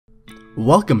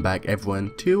Welcome back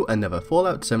everyone to another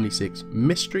Fallout 76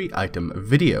 mystery item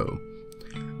video.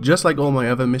 Just like all my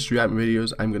other mystery item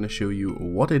videos, I'm going to show you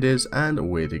what it is and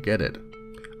where to get it.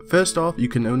 First off, you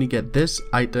can only get this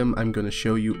item I'm going to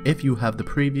show you if you have the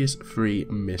previous 3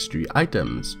 mystery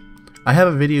items. I have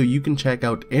a video you can check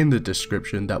out in the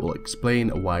description that will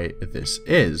explain why this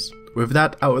is. With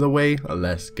that out of the way,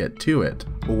 let's get to it.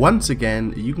 Once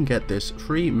again, you can get this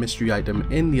free mystery item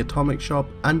in the Atomic Shop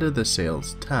under the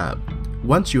Sales tab.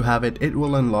 Once you have it, it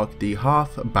will unlock the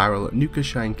half-barrel Nuka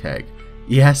Shine keg.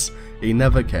 Yes,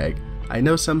 another keg. I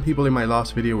know some people in my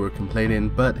last video were complaining,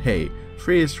 but hey,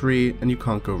 free is free and you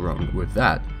can't go wrong with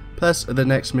that. Plus, the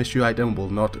next mystery item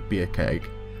will not be a keg.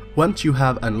 Once you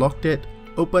have unlocked it,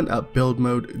 open up build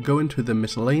mode, go into the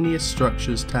miscellaneous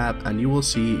structures tab and you will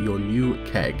see your new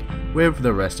keg with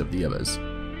the rest of the others.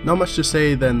 Not much to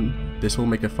say then, this will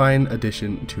make a fine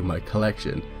addition to my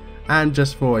collection. And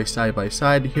just for a side by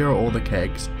side, here are all the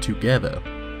kegs together.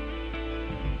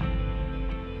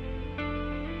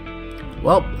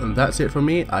 Well, that's it from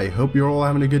me. I hope you're all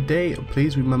having a good day.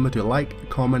 Please remember to like,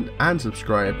 comment and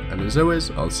subscribe, and as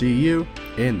always, I'll see you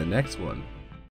in the next one.